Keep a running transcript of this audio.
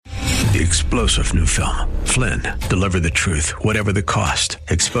The explosive new film, Flynn, deliver the truth, whatever the cost,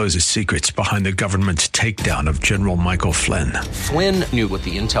 exposes secrets behind the government's takedown of General Michael Flynn. Flynn knew what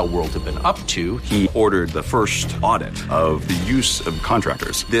the intel world had been up to. He ordered the first audit of the use of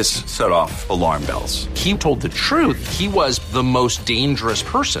contractors. This set off alarm bells. He told the truth. He was the most dangerous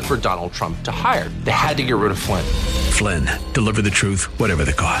person for Donald Trump to hire. They had to get rid of Flynn. Flynn, deliver the truth, whatever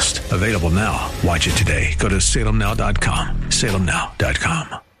the cost. Available now. Watch it today. Go to salemnow.com.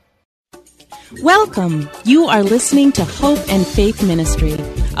 salemnow.com. Welcome. You are listening to Hope and Faith Ministry,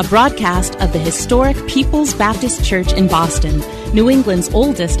 a broadcast of the historic People's Baptist Church in Boston, New England's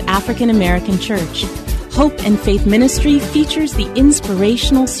oldest African American church. Hope and Faith Ministry features the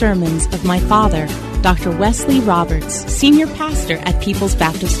inspirational sermons of my father, Dr. Wesley Roberts, senior pastor at People's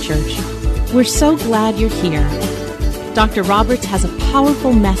Baptist Church. We're so glad you're here. Dr. Roberts has a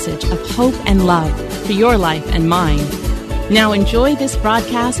powerful message of hope and love for your life and mine. Now enjoy this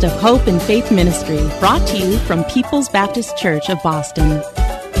broadcast of Hope and Faith Ministry, brought to you from People's Baptist Church of Boston.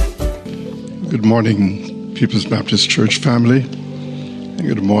 Good morning, People's Baptist Church family. And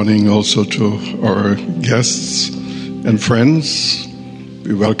good morning also to our guests and friends.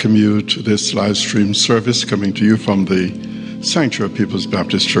 We welcome you to this live stream service coming to you from the Sanctuary of People's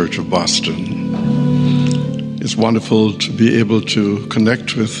Baptist Church of Boston. It's wonderful to be able to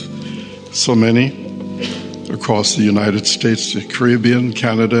connect with so many across the United States, the Caribbean,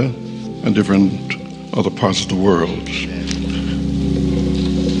 Canada, and different other parts of the world.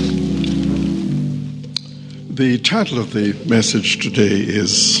 The title of the message today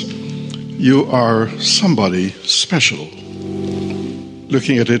is, You Are Somebody Special.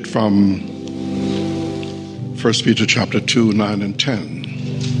 Looking at it from 1 Peter chapter 2, 9 and 10.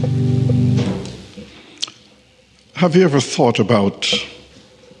 Have you ever thought about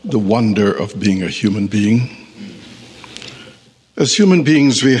the wonder of being a human being? As human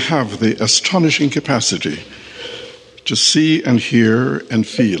beings, we have the astonishing capacity to see and hear and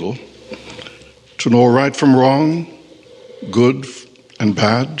feel, to know right from wrong, good and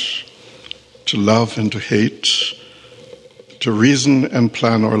bad, to love and to hate, to reason and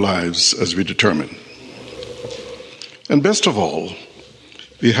plan our lives as we determine. And best of all,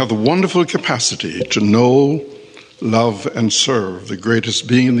 we have the wonderful capacity to know, love, and serve the greatest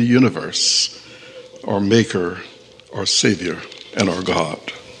being in the universe, our Maker, our Savior, and our God.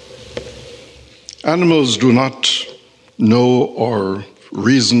 Animals do not know or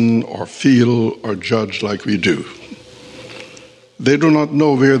reason or feel or judge like we do. They do not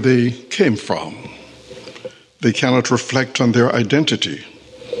know where they came from. They cannot reflect on their identity.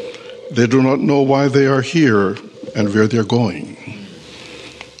 They do not know why they are here and where they're going.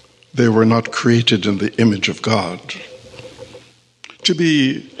 They were not created in the image of God. To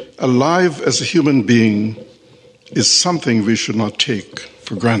be alive as a human being is something we should not take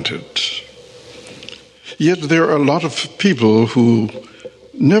for granted. Yet there are a lot of people who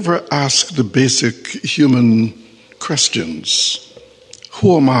never ask the basic human questions.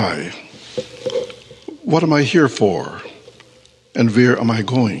 Who am I? What am I here for? And where am I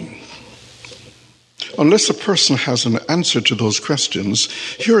going? Unless a person has an answer to those questions,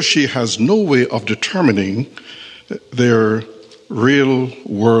 he or she has no way of determining their real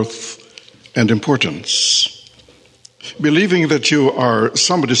worth and importance. Believing that you are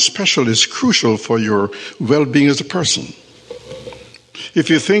somebody special is crucial for your well-being as a person.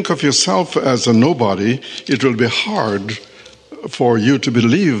 If you think of yourself as a nobody, it will be hard for you to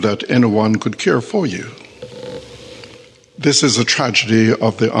believe that anyone could care for you. This is a tragedy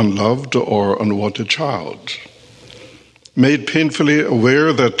of the unloved or unwanted child. Made painfully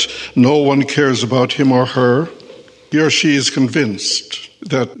aware that no one cares about him or her, he or she is convinced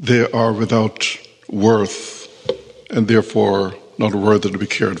that they are without worth and therefore not worthy to be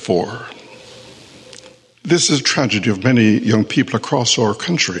cared for. This is a tragedy of many young people across our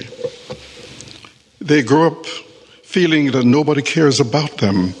country. They grow up feeling that nobody cares about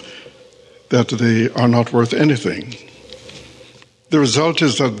them, that they are not worth anything. The result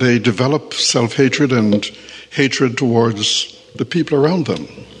is that they develop self-hatred and hatred towards the people around them.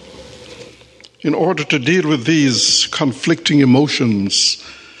 In order to deal with these conflicting emotions,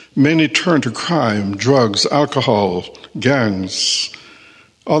 many turn to crime, drugs, alcohol, gangs.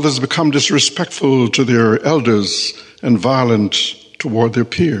 Others become disrespectful to their elders and violent toward their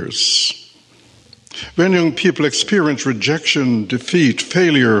peers. When young people experience rejection, defeat,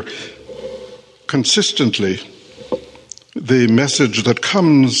 failure consistently, the message that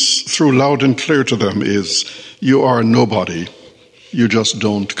comes through loud and clear to them is, you are nobody, you just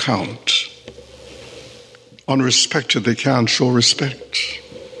don't count. Unrespected, they can't show respect.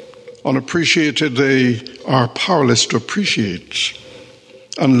 Unappreciated, they are powerless to appreciate.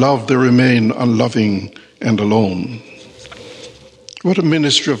 Unloved, they remain unloving and alone. What a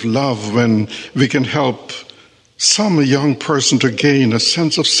ministry of love when we can help some young person to gain a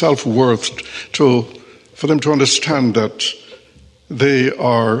sense of self-worth, for them to understand that they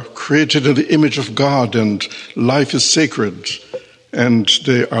are created in the image of God and life is sacred and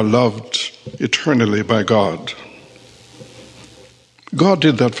they are loved eternally by God. God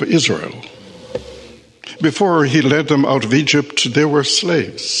did that for Israel. Before he led them out of Egypt, they were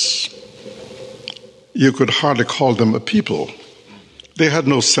slaves. You could hardly call them a people. They had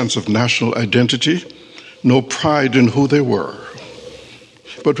no sense of national identity, no pride in who they were.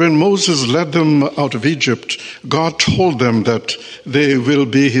 But when Moses led them out of Egypt, God told them that they will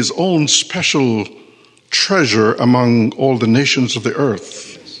be his own special treasure among all the nations of the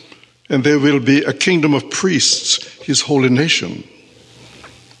earth. And they will be a kingdom of priests, his holy nation.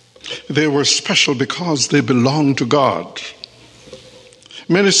 They were special because they belonged to God.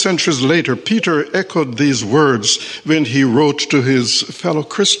 Many centuries later, Peter echoed these words when he wrote to his fellow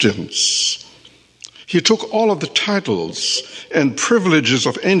Christians. He took all of the titles and privileges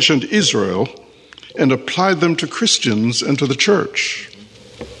of ancient Israel and applied them to Christians and to the church.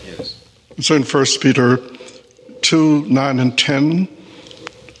 Yes. So in 1 Peter 2, 9 and 10,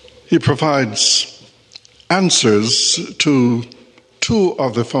 he provides answers to two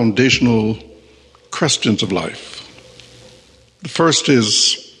of the foundational questions of life. The first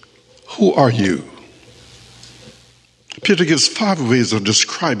is, who are you? Peter gives 5 ways of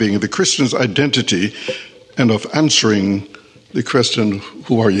describing the Christian's identity and of answering the question,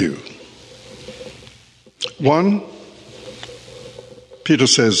 who are you? 1, Peter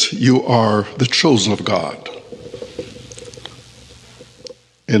says, you are the chosen of God.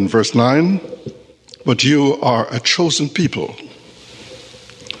 In verse 9, but you are a chosen people.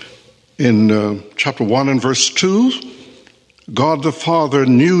 In chapter 1 and verse 2, God the Father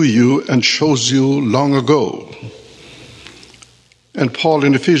knew you and chose you long ago. And Paul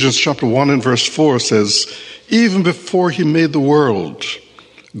in Ephesians chapter 1 and verse 4 says, even before he made the world,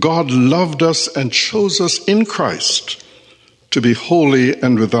 God loved us and chose us in Christ to be holy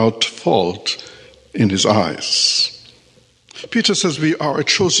and without fault in his eyes. Peter says we are a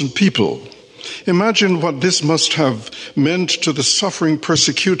chosen people. Imagine what this must have meant to the suffering,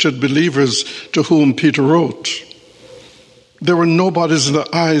 persecuted believers to whom Peter wrote. They were nobodies in the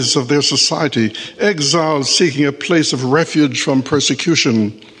eyes of their society, exiles seeking a place of refuge from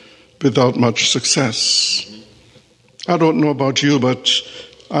persecution without much success. I don't know about you, but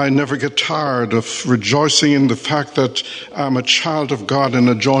I never get tired of rejoicing in the fact that I'm a child of God and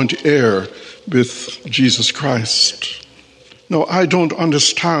a joint heir with Jesus Christ. No, I don't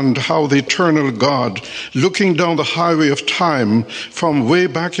understand how the eternal God, looking down the highway of time from way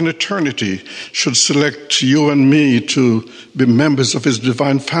back in eternity, should select you and me to be members of his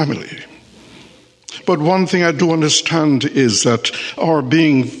divine family. But one thing I do understand is that our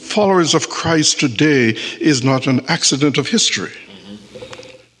being followers of Christ today is not an accident of history.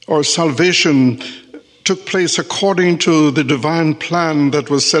 Our salvation took place according to the divine plan that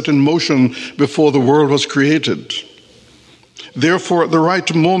was set in motion before the world was created. Therefore, at the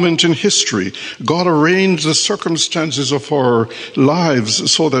right moment in history, God arranged the circumstances of our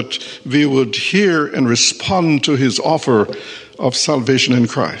lives so that we would hear and respond to his offer of salvation in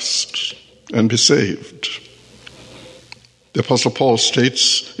Christ and be saved. The Apostle Paul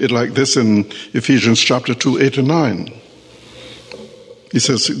states it like this in Ephesians chapter 2, 8 and 9. He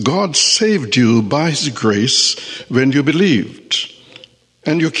says, God saved you by his grace when you believed.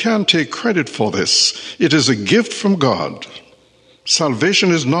 And you can't take credit for this. It is a gift from God.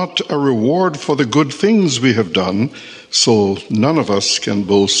 Salvation is not a reward for the good things we have done, so none of us can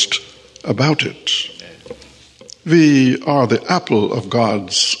boast about it. We are the apple of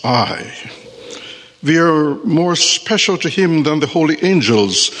God's eye. We are more special to him than the holy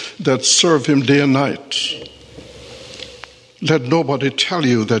angels that serve him day and night. Let nobody tell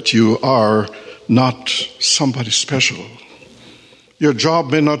you that you are not somebody special. Your job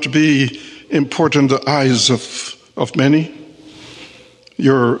may not be important in the eyes of many.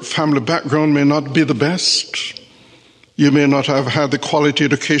 Your family background may not be the best. You may not have had the quality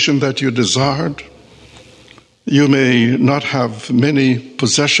education that you desired. You may not have many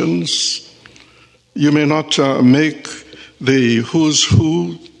possessions. You may not make the who's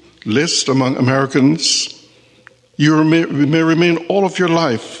who list among Americans. You may remain all of your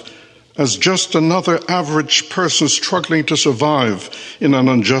life as just another average person struggling to survive in an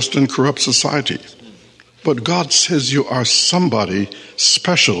unjust and corrupt society. But God says you are somebody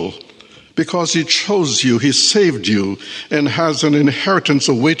special because he chose you, he saved you, and has an inheritance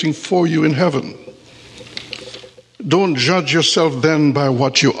awaiting for you in heaven. Don't judge yourself then by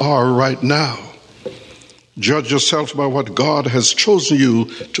what you are right now. Judge yourself by what God has chosen you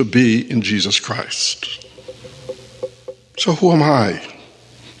to be in Jesus Christ. So who am I?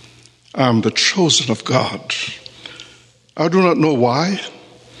 I'm the chosen of God. I do not know why.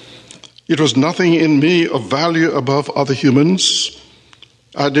 It was nothing in me of value above other humans.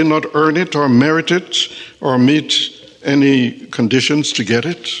 I did not earn it or merit it or meet any conditions to get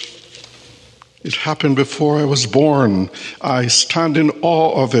it. It happened before I was born. I stand in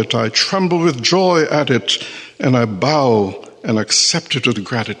awe of it. I tremble with joy at it, and I bow and accept it with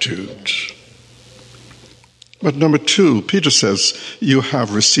gratitude. But number 2, Peter says, you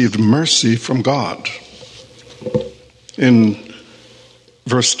have received mercy from God. In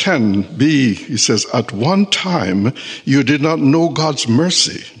verse 10b, he says, at one time you did not know God's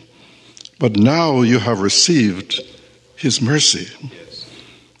mercy, but now you have received his mercy.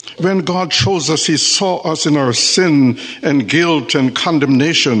 When God chose us, he saw us in our sin and guilt and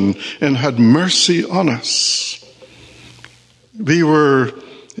condemnation and had mercy on us. We were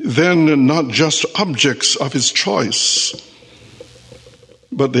then not just objects of his choice,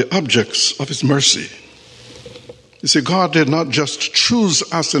 but the objects of his mercy. You see, God did not just choose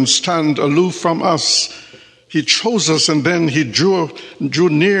us and stand aloof from us. He chose us and then he drew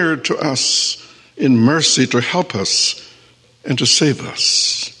near to us in mercy to help us and to save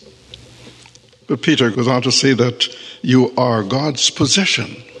us. But Peter goes on to say that you are God's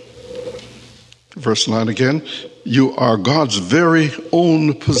possession. Verse 9 again, you are God's very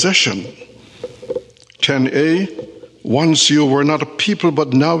own possession. 10a, once you were not a people,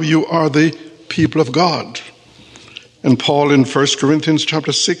 but now you are the people of God. And Paul in 1 Corinthians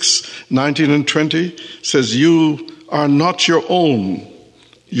chapter 6, 19 and 20 says, you are not your own.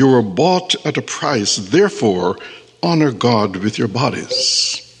 You were bought at a price. Therefore, honor God with your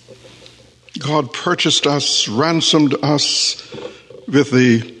bodies. God purchased us, ransomed us with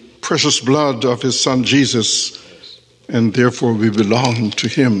the precious blood of his son Jesus, and therefore we belong to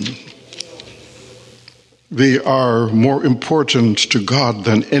him. We are more important to God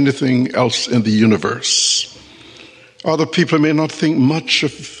than anything else in the universe. Other people may not think much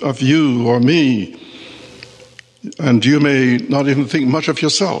of you or me, and you may not even think much of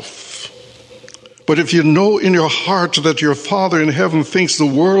yourself. But if you know in your heart that your Father in heaven thinks the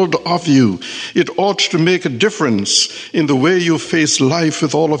world of you, it ought to make a difference in the way you face life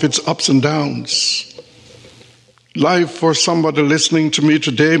with all of its ups and downs. Life for somebody listening to me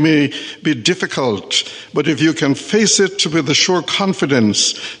today may be difficult, but if you can face it with the sure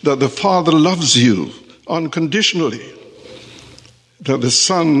confidence that the Father loves you unconditionally, that the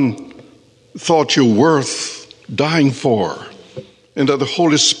Son thought you worth dying for, and that the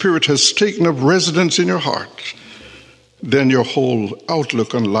Holy Spirit has taken up residence in your heart, then your whole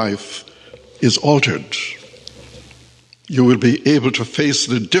outlook on life is altered. You will be able to face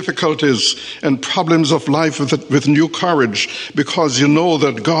the difficulties and problems of life with new courage, because you know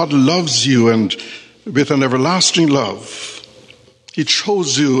that God loves you, and with an everlasting love. He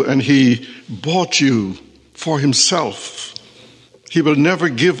chose you and he bought you for himself. He will never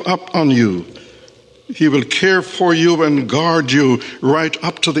give up on you. He will care for you and guard you right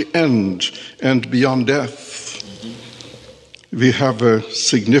up to the end and beyond death. We have a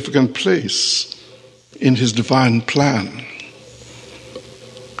significant place in his divine plan.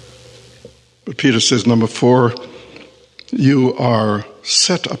 But Peter says, number 4, you are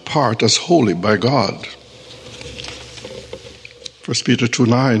set apart as holy by God. 1 Peter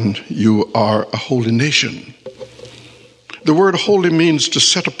 2:9, you are a holy nation. The word holy means to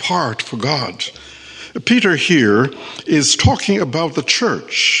set apart for God. Peter here is talking about the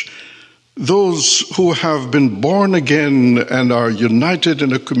church, those who have been born again and are united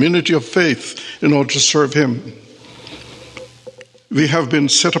in a community of faith in order to serve him. We have been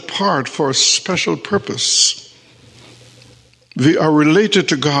set apart for a special purpose. We are related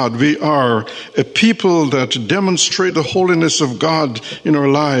to God. We are a people that demonstrate the holiness of God in our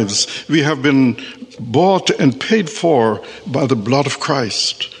lives. We have been bought and paid for by the blood of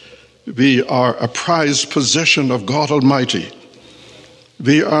Christ. We are a prized possession of God Almighty.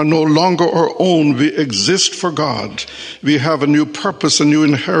 We are no longer our own. We exist for God. We have a new purpose, a new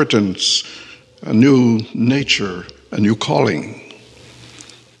inheritance, a new nature, a new calling.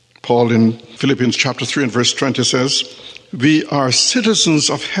 Paul in Philippians chapter 3 and verse 20 says, we are citizens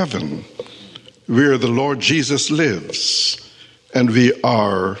of heaven, where the Lord Jesus lives, and we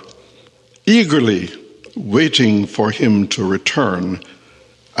are eagerly waiting for him to return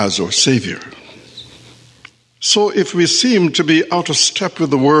as our Savior. So if we seem to be out of step with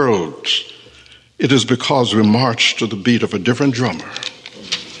the world, it is because we march to the beat of a different drummer.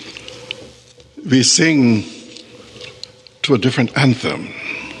 We sing to a different anthem,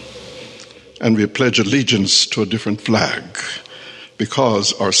 and we pledge allegiance to a different flag,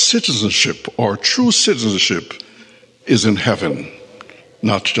 because our citizenship, our true citizenship, is in heaven,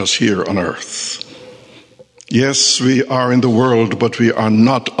 not just here on earth. Yes, we are in the world, but we are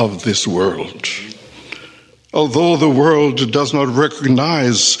not of this world. Although the world does not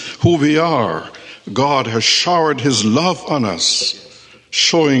recognize who we are, God has showered his love on us,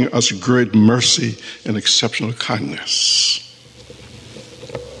 showing us great mercy and exceptional kindness.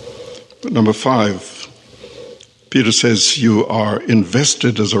 But number 5, Peter says you are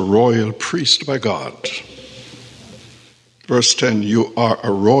invested as a royal priest by God. Verse 10, you are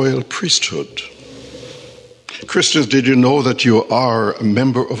a royal priesthood. Christians, did you know that you are a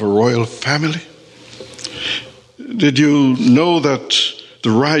member of a royal family? Did you know that the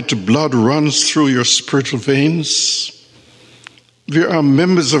right blood runs through your spiritual veins? We are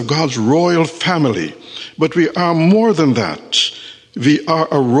members of God's royal family, but we are more than that. We are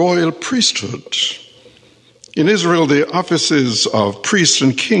a royal priesthood. In Israel, the offices of priest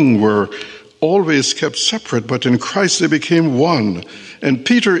and king were always kept separate, but in Christ they became one. And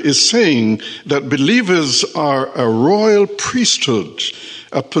Peter is saying that believers are a royal priesthood,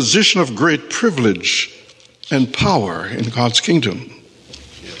 a position of great privilege and power in God's kingdom.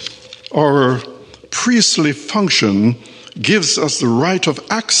 Our priestly function gives us the right of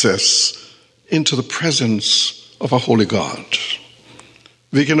access into the presence of a holy God.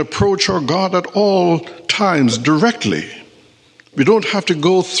 We can approach our God at all times directly. We don't have to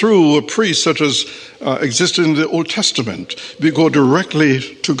go through a priest such as existed in the Old Testament. We go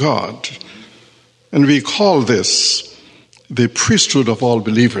directly to God. And we call this the priesthood of all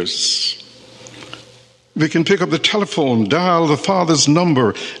believers. We can pick up the telephone, dial the Father's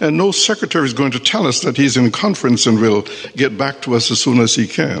number, and no secretary is going to tell us that he's in conference and will get back to us as soon as he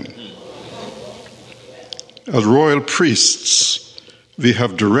can. As royal priests, we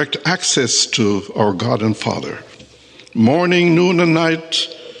have direct access to our God and Father. Morning, noon, and night,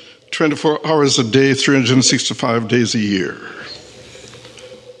 24 hours a day, 365 days a year.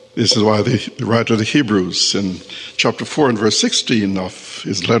 This is why the writer of the Hebrews in chapter 4 and verse 16 of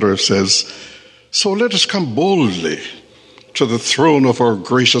his letter says, so let us come boldly to the throne of our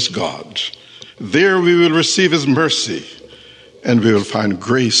gracious God. There we will receive his mercy, and we will find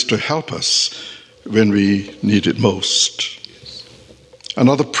grace to help us when we need it most.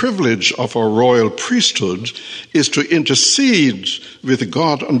 Another privilege of our royal priesthood is to intercede with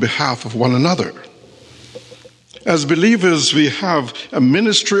God on behalf of one another. As believers, we have a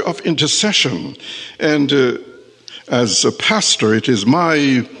ministry of intercession, and as a pastor, it is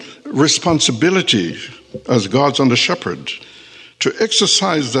my responsibility as God's under shepherd to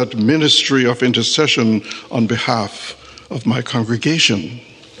exercise that ministry of intercession on behalf of my congregation.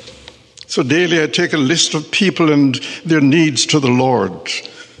 So daily I take a list of people and their needs to the Lord,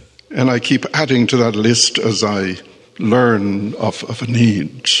 and I keep adding to that list as I learn of a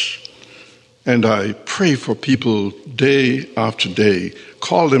need. And I pray for people day after day,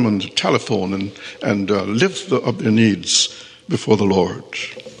 call them on the telephone and lift up their needs before the Lord.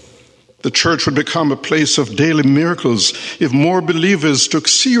 The church would become a place of daily miracles if more believers took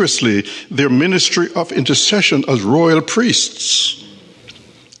seriously their ministry of intercession as royal priests.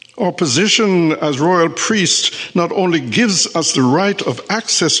 Our position as royal priests not only gives us the right of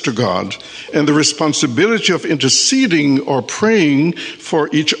access to God and the responsibility of interceding or praying for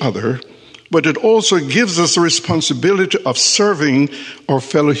each other, but it also gives us the responsibility of serving our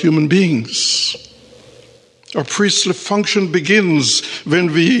fellow human beings. Our priestly function begins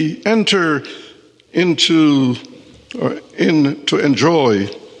when we enter to enjoy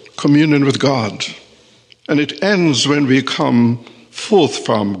communion with God, and it ends when we come forth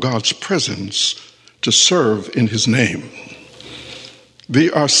from God's presence to serve in his name. We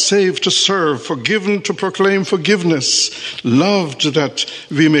are saved to serve, forgiven to proclaim forgiveness, loved that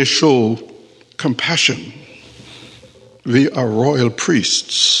we may show compassion. We are royal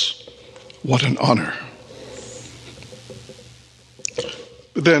priests. What an honor.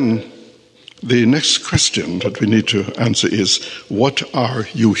 Then the next question that we need to answer is, what are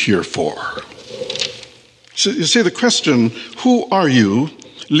you here for? So you see, the question, who are you,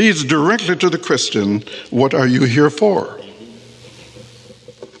 leads directly to the question, what are you here for?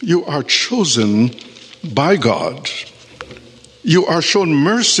 You are chosen by God. You are shown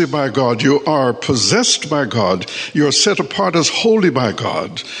mercy by God. You are possessed by God. You are set apart as holy by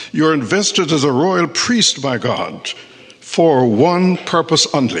God. You are invested as a royal priest by God for one purpose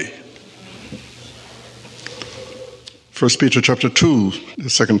only. 1 Peter chapter 2, the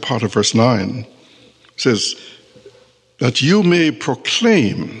second part of verse 9 says, that you may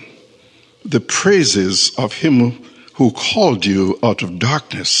proclaim the praises of him who called you out of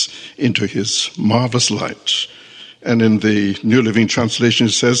darkness into his marvelous light. And in the New Living Translation,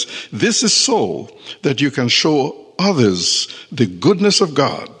 it says, this is so that you can show others the goodness of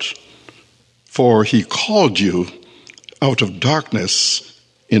God, for he called you out of darkness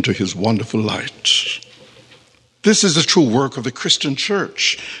into his wonderful light. This is the true work of the Christian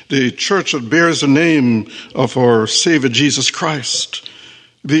church, the church that bears the name of our Savior Jesus Christ.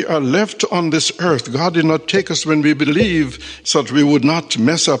 We are left on this earth. God did not take us when we believe so that we would not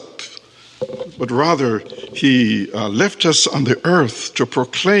mess up, but rather he left us on the earth to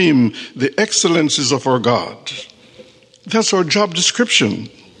proclaim the excellencies of our God. That's our job description.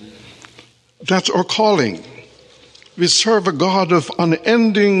 That's our calling. We serve a God of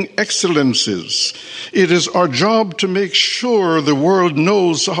unending excellencies. It is our job to make sure the world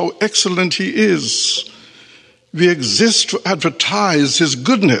knows how excellent he is. We exist to advertise his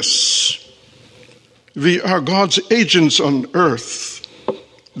goodness. We are God's agents on earth.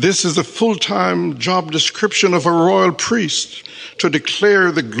 This is the full-time job description of a royal priest, to declare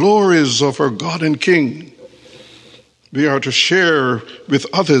the glories of our God and King. We are to share with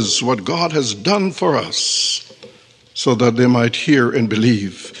others what God has done for us, so that they might hear and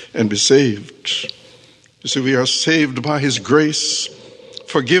believe and be saved. You see, we are saved by his grace,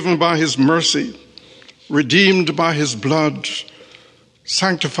 forgiven by his mercy, redeemed by his blood,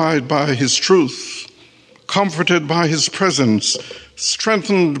 sanctified by his truth, comforted by his presence,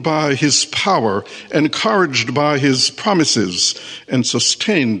 strengthened by his power, encouraged by his promises, and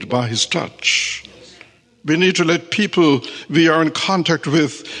sustained by his touch. We need to let people we are in contact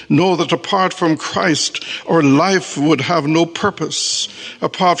with know that apart from Christ, our life would have no purpose.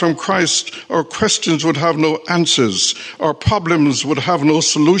 Apart from Christ, our questions would have no answers. Our problems would have no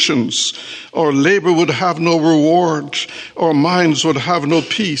solutions. Our labor would have no reward. Our minds would have no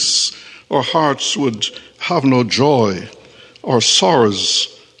peace. Our hearts would have no joy. Our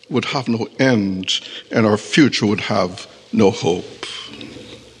sorrows would have no end. And our future would have no hope.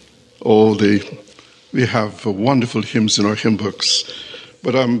 We have wonderful hymns in our hymn books,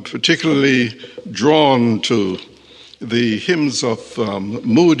 but I'm particularly drawn to the hymns of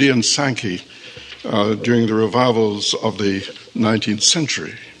Moody and Sankey during the revivals of the 19th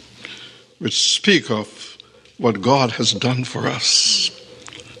century, which speak of what God has done for us.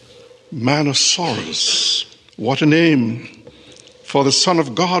 Man of sorrows, what a name for the Son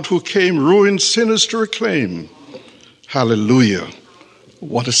of God who came ruined sinners to reclaim. Hallelujah,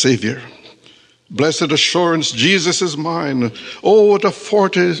 what a Savior. Blessed assurance, Jesus is mine. Oh, what a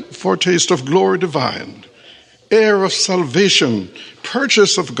foretaste of glory divine. Heir of salvation,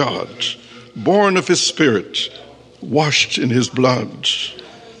 purchase of God, born of his Spirit, washed in his blood.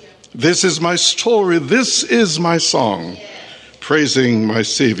 This is my story, this is my song, praising my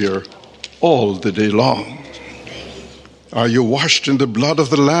Savior all the day long. Are you washed in the blood of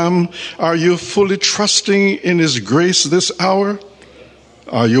the Lamb? Are you fully trusting in his grace this hour?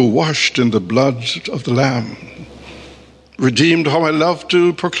 Are you washed in the blood of the Lamb? Redeemed, how I love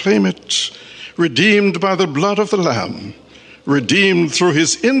to proclaim it. Redeemed by the blood of the Lamb. Redeemed through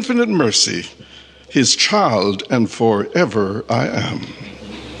his infinite mercy. His child, and forever I am.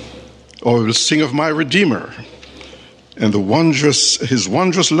 Oh, I will sing of my Redeemer and his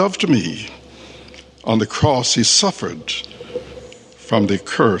wondrous love to me. On the cross he suffered from the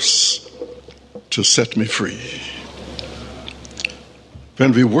curse to set me free.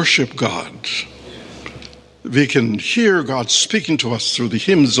 When we worship God, we can hear God speaking to us through the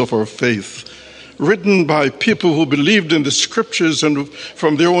hymns of our faith, written by people who believed in the scriptures, and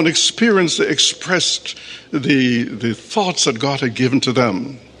from their own experience they expressed the thoughts that God had given to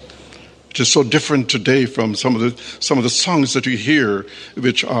them. It is so different today from some of the songs that you hear,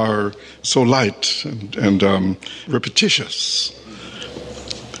 which are so light and repetitious.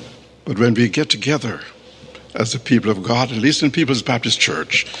 But when we get together as the people of God, at least in People's Baptist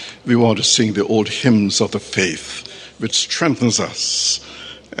Church, we want to sing the old hymns of the faith, which strengthens us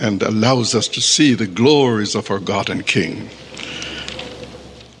and allows us to see the glories of our God and King.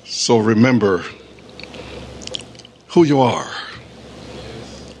 So remember who you are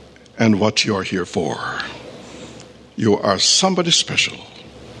and what you are here for. You are somebody special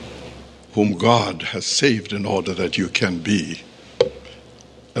whom God has saved in order that you can be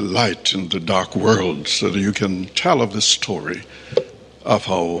a light in the dark world, so that you can tell of the story of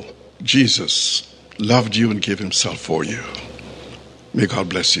how Jesus loved you and gave himself for you. May God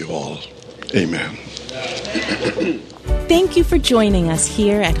bless you all. Amen. Thank you for joining us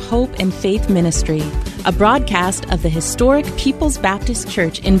here at Hope and Faith Ministry, a broadcast of the historic People's Baptist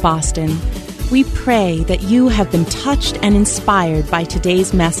Church in Boston. We pray that you have been touched and inspired by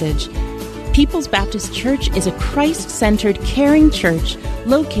today's message. People's Baptist Church is a Christ-centered, caring church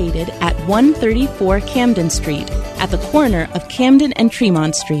located at 134 Camden Street, at the corner of Camden and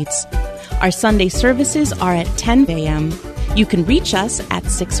Tremont Streets. Our Sunday services are at 10 a.m. You can reach us at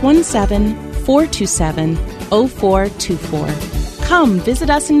 617-427-0424. Come visit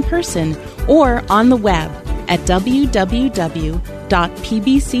us in person or on the web at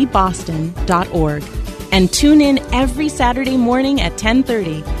www.pbcboston.org. And tune in every Saturday morning at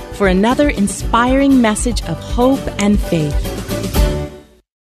 10:30 for another inspiring message of hope and faith.